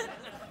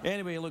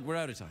 Anyway, look, we're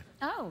out of time.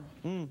 Oh.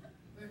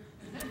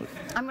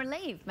 I'm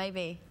relieved,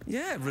 maybe.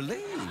 Yeah,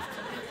 relieved.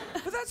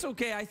 But that's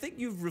okay. I think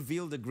you've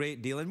revealed a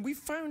great deal, and we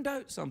found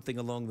out something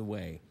along the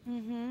way.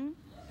 Mm-hmm.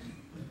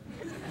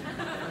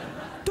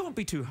 Don't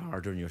be too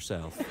hard on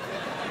yourself.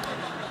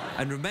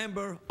 And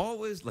remember,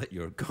 always let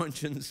your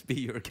conscience be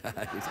your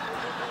guide.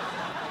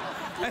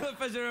 Isla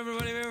Fisher,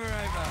 everybody. We'll be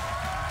right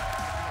back.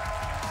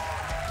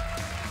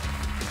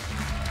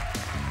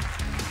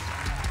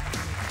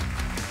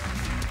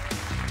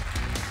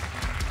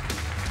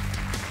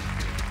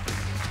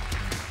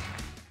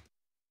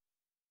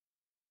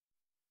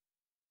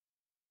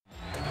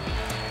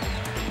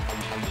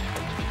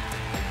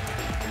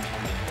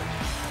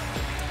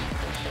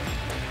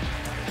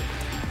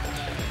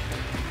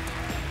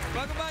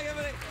 Welcome back,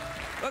 everybody.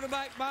 Welcome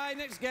back. My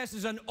next guest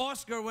is an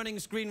Oscar-winning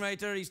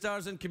screenwriter. He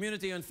stars in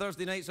Community on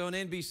Thursday nights on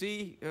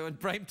NBC on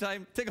prime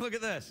time. Take a look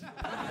at this.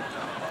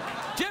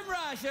 Jim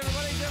Rash,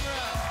 everybody. Jim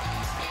Rash.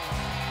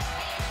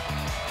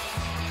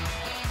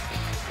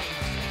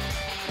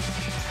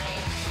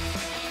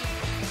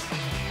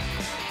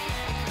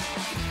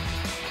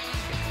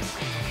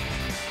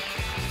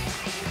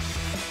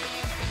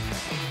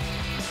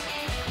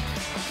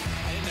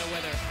 I didn't know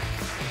whether...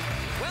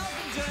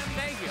 Welcome, Jim.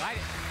 Thank you.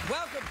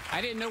 Welcome.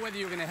 I didn't know whether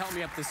you were going to help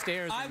me up the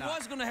stairs or I not.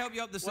 was going to help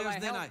you up the stairs, Well,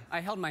 didn't I? I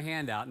held my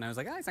hand out, and I was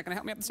like, he's not going to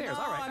help me up the stairs.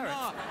 No, All right, I'm all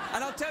right. not.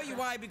 And I'll tell you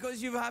why,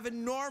 because you have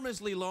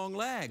enormously long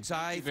legs.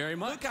 Thank you very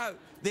much. Look out.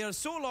 They are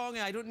so long,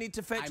 I don't need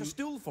to fetch a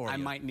stool for you. I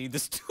might need the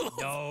stool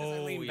as I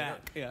lean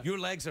back. Yeah. Your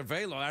legs are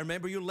very long. I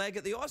remember your leg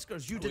at the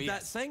Oscars. You did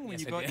that thing when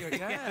you got your...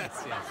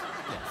 Yes.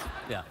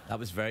 Yeah. That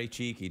was very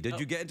cheeky. Did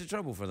you get into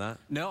trouble for that?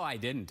 No, I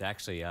didn't,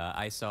 actually.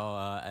 I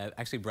saw...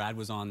 actually, Brad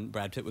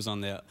Pitt was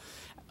on the...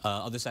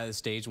 other side of the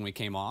stage when we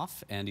came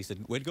off, and he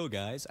said, "Way to go,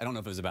 guys." I don't know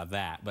if it was about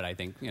that, but I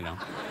think, you know.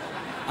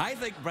 I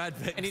think Brad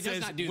Pitt And he does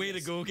says, not do "Way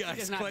this. to go, He guys,"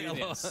 does not quite do a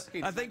lot. this. He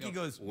I does think not he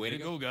go, goes, "Way to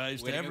go,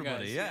 guys," way to to go,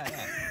 everybody. guys.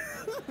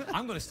 Yeah.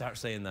 I'm going to start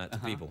saying that to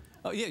people.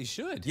 Oh, yeah, you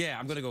should. Yeah,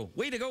 I'm going to go,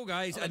 "Way to go,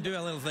 guys," and do a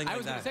little thing I like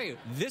was going that. to tell you,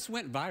 this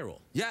went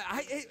viral. Yeah,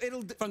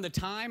 it'll... From the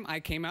time I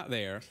came out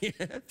there,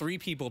 3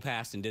 people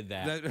passed and did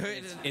that.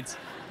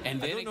 And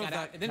then it got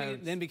out,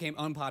 then became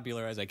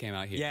unpopular as I came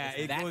out here. Yeah,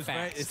 it's it that goes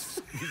fast. very...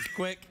 It's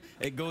quick.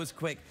 It goes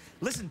quick.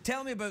 Listen,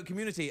 tell me about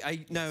Community.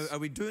 Now, are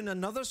we doing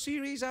another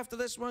series after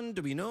this one?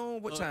 Do we know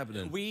what's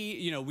happening?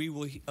 We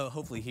will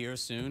hopefully hear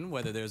soon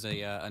whether there's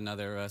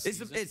another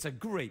season. It's a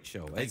great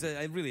show.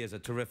 It really is a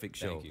terrific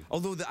show. Thank you.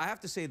 Although I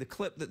have to say, the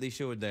clip that they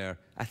showed there,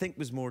 I think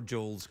was more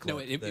Joel's clip.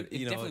 No, it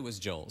definitely was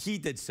Joel's. He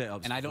did set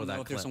up. And I don't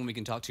know if there's someone we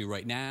can talk to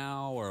right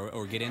now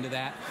or get into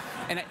that.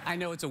 And I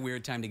know it's a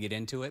weird time to get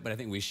into it, but I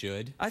think we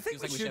should. I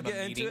think we should have get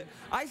a into meeting. it.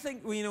 I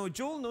think,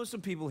 Joel knows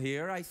some people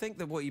here. I think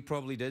that what he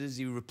probably did is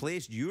he replaced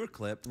your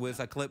clip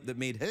with a clip that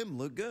made him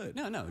look good.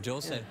 No.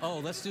 Joel said, "Oh,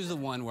 let's do the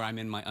one where I'm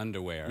in my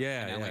underwear.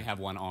 Yeah, and I only have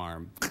one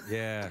arm."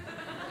 Yeah.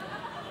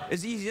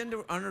 Is he in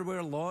underwear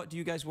a lot? Do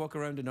you guys walk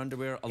around in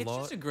underwear a lot? It's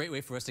just a great way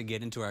for us to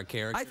get into our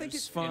characters. I think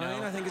it's fine. You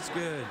know? I think it's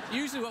good.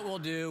 Usually what we'll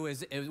do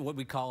is what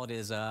we call it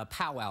is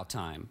powwow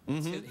time.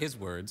 It's his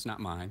words, not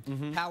mine.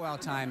 Powwow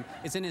time.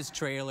 It's in his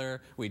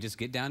trailer. We just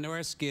get down to our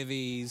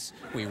skivvies.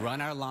 We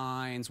run our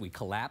lines. We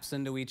collapse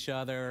into each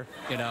other.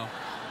 You know,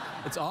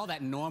 it's all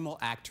that normal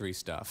actory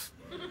stuff.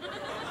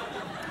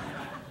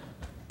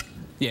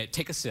 Yeah,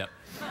 take a sip.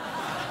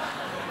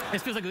 It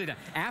feels like a good time.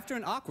 After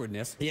an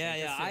awkwardness.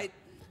 Yeah.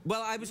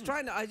 Well, I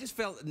just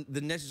felt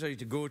the necessary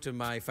to go to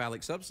my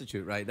phallic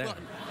substitute right there. Well,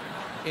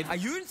 are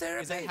you in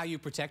therapy? Is that how you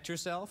protect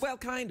yourself? Well,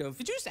 kind of.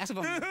 Did you just ask if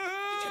I'm...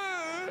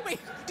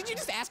 Did you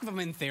just ask if I'm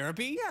in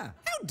therapy? Yeah.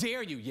 How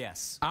dare you?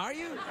 Yes. Are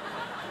you?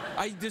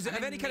 Does it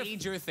have any kind of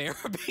major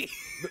therapy?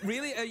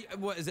 Really?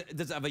 What is it?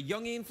 Does it have a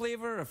Jungian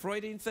flavor, a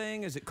Freudian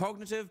thing? Is it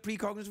cognitive,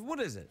 precognitive? What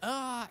is it?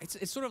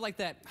 It's sort of like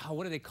that. Oh,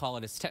 what do they call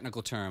it? It's a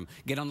technical term.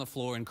 Get on the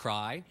floor and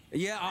cry.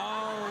 Yeah.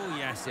 Oh,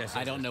 yes.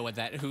 I don't know what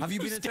that. Have you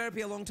been in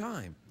therapy a long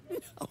time?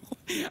 No.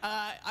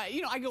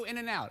 I go in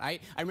and out. I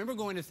remember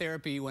going to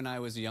therapy when I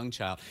was a young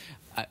child.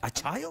 A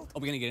child?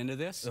 Are we going to get into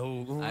this?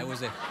 Oh. I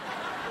was a...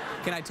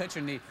 Can I touch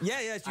your knee? Yeah,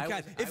 yes, you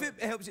can. If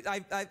it helps you,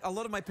 a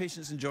lot of my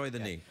patients enjoy the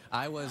knee.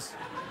 I was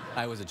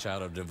a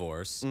child of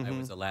divorce. I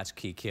was a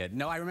latchkey kid.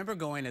 No, I remember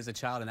going as a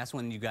child, and that's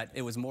when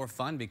it was more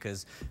fun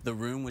because the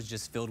room was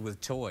just filled with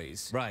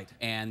toys. Right.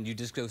 And you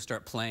just go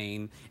start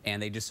playing,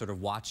 and they just sort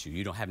of watch you.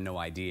 You don't have no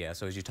idea.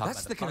 So as you talk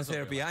That's about the kind of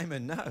therapy I'm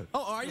in now.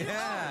 Oh, are you?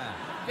 Yeah.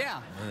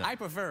 Yeah. I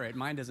prefer it.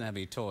 Mine doesn't have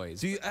any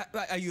toys.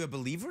 Are you a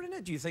believer in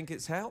it? Do you think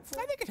it's helpful?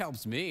 I think it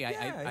helps me.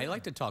 Yeah, I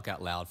like to talk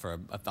out loud for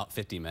about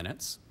 50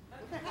 minutes.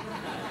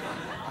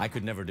 I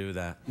could never do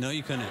that. No,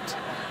 you couldn't.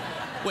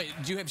 Wait,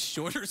 do you have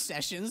shorter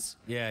sessions?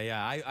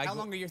 Yeah. How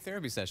long are your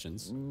therapy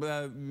sessions?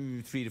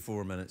 3 to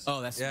 4 minutes.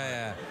 Oh, that's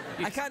yeah.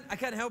 I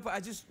can't help it. I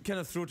just kind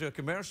of throw to a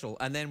commercial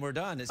and then we're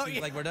done. It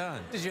seems like we're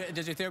done. Does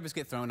your therapist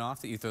get thrown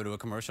off that you throw to a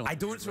commercial? I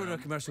don't throw to a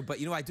commercial,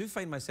 but I do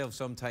find myself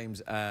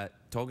sometimes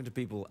talking to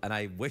people and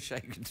I wish I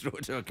could throw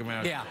to a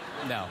commercial. Yeah,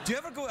 no. Do you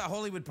ever go to a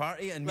Hollywood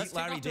party and meet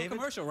Larry David? Let's take off to a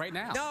commercial right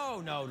now.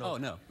 No. Oh,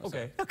 no.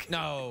 Okay.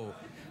 No.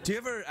 Do you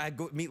ever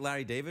go meet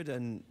Larry David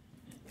and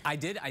I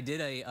did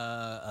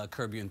a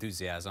Curb Your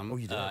Enthusiasm. Oh,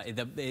 you did?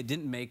 It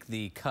didn't make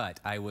the cut.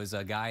 I was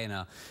a guy in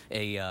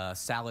a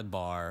salad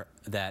bar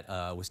that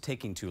was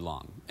taking too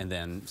long, and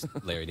then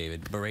Larry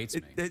David berates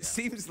me. It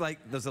seems like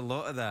there's a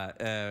lot of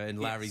that in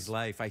Larry's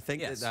life. I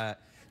think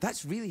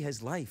that's really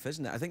his life,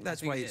 isn't it? I think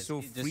that's why it's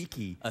so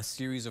freaky. A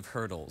series of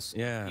hurdles.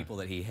 Yeah. People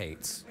that he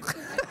hates.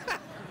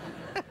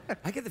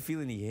 I get the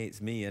feeling he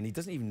hates me, and he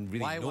doesn't even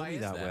really know me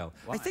that well.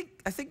 Why?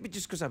 I think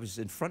just because I was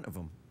in front of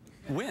him.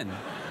 When?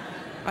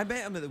 I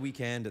met him at the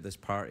weekend at this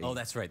party. Oh,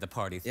 that's right, the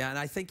party. Yeah, and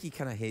I think he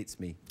kind of hates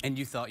me. And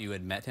you thought you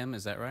had met him,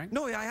 is that right?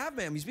 No, I have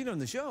met him. He's been on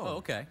the show. Oh,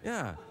 okay.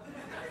 Yeah.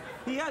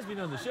 He has been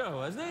on the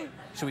show, hasn't he?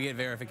 Should we get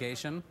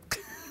verification?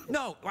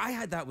 No, I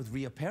had that with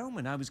Rhea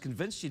Perlman. I was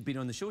convinced she'd been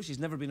on the show. She's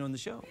never been on the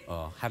show.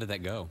 Oh, how did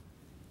that go?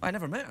 I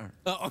never met her.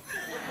 Oh. Well,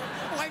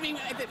 I mean,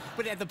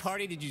 but at the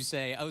party, did you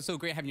say, "Oh, so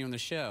great having you on the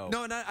show"?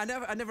 No, I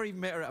never even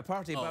met her at a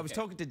party. But I was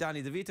talking to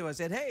Danny DeVito. I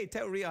said, "Hey,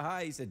 tell Rhea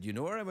hi." He said, "You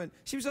know her?" I went,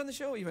 "She was on the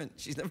show." He went,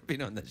 "She's never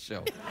been on this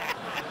show."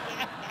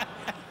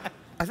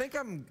 I think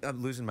I'm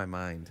losing my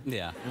mind.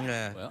 Yeah.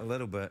 Yeah, well, a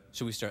little bit.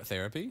 Should we start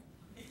therapy?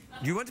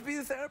 Do you want to be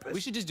the therapist? We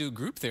should just do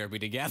group therapy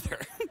together.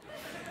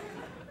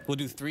 We'll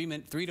do 3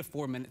 to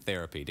 4 minute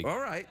therapy together.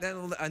 All right,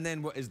 and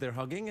then what, is there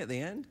hugging at the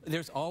end?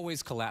 There's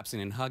always collapsing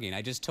and hugging.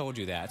 I just told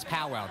you that. It's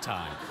powwow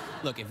time.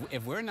 Look,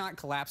 if we're not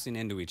collapsing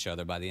into each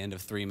other by the end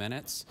of 3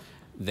 minutes,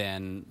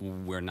 then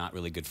we're not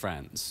really good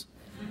friends.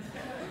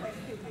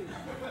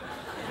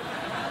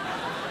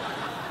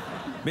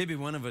 Maybe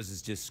one of us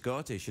is just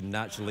Scottish and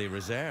naturally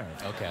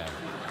reserved. Okay.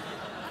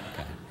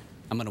 Okay.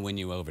 I'm going to win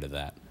you over to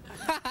that.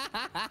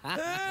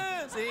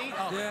 See?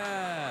 Oh.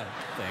 Yeah.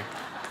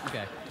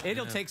 Okay.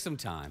 It'll take some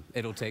time.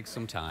 It'll take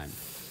some time.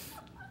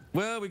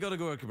 Well, we got to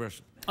go to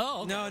commercial.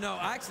 Oh, okay. No,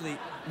 actually,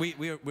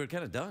 we're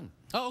kind of done.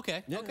 Oh,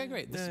 okay. Yeah, okay,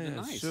 great. This has been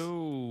nice.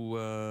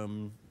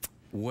 So,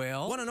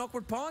 well... Want an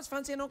awkward pause?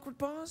 Fancy an awkward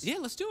pause? Yeah,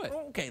 let's do it.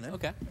 Oh, okay, then.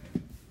 Okay.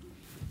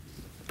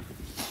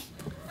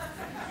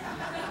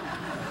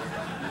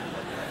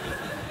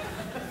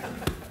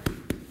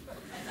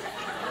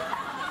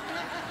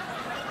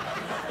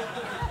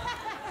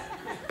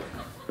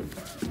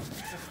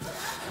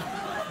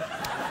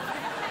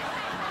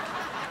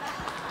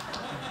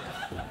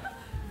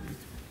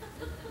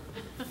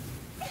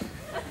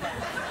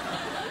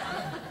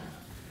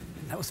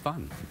 That was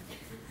fun.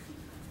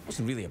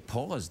 Wasn't really a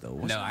pause, though,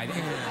 was it? No, I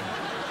didn't.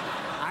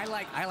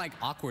 I like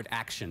awkward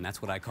action.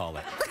 That's what I call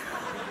it.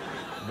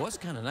 It was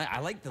kind of nice. I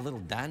like the little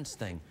dance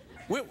thing.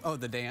 Oh,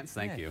 the dance.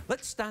 Thank you.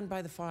 Let's stand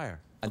by the fire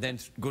and then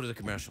go to the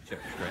commercial. Sure,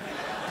 great.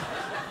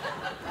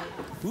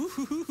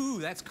 Ooh,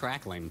 that's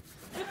crackling.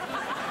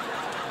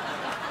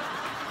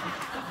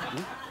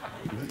 You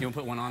want to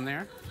put one on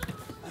there?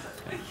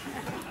 Okay.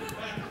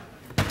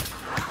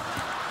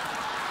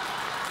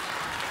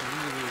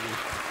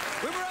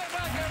 We'll be right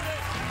back, everybody.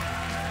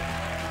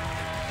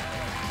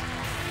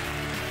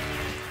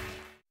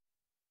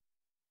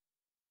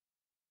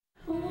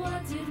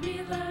 What did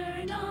we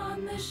learn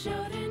on the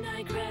show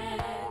tonight,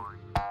 Greg?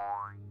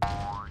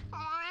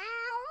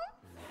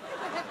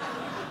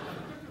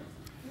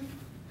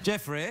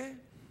 Jeffrey,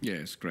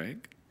 Yes,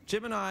 Greg?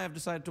 Jim and I have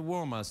decided to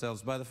warm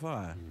ourselves by the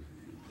fire.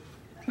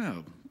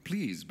 Oh,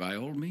 please, by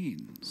all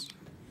means.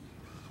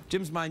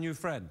 Jim's my new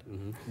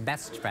friend.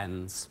 Best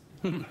friends.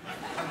 We're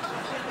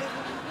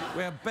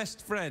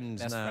best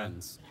friends Best now.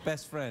 friends.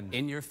 Best friends.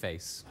 In your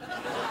face.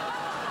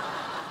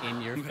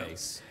 In your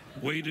face.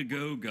 Way to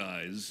go,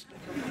 guys.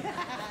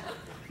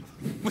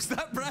 Was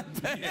that Brad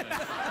Pitt? Yeah.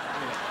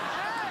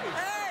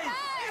 Hey!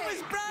 It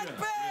was Brad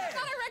Pitt!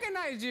 I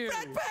recognized you.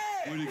 Brad Pitt!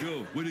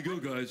 Way to go,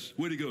 guys.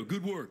 Way to go.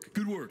 Good work.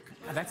 Good work.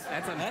 That's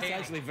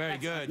actually very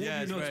good. Warm Yeah,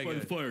 your it's nuts very by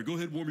good. the fire. Go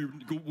ahead,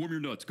 warm your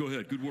nuts. Go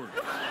ahead. Good work.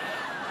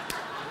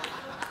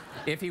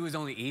 If he was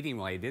only eating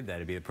while he did that,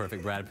 it'd be the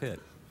perfect Brad Pitt.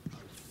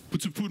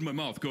 Put some food in my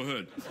mouth. Go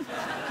ahead.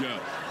 Yeah.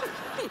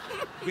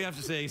 We have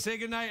to say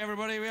goodnight,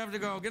 everybody. We have to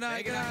go. Good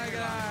night, good night, good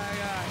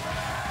night, good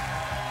night.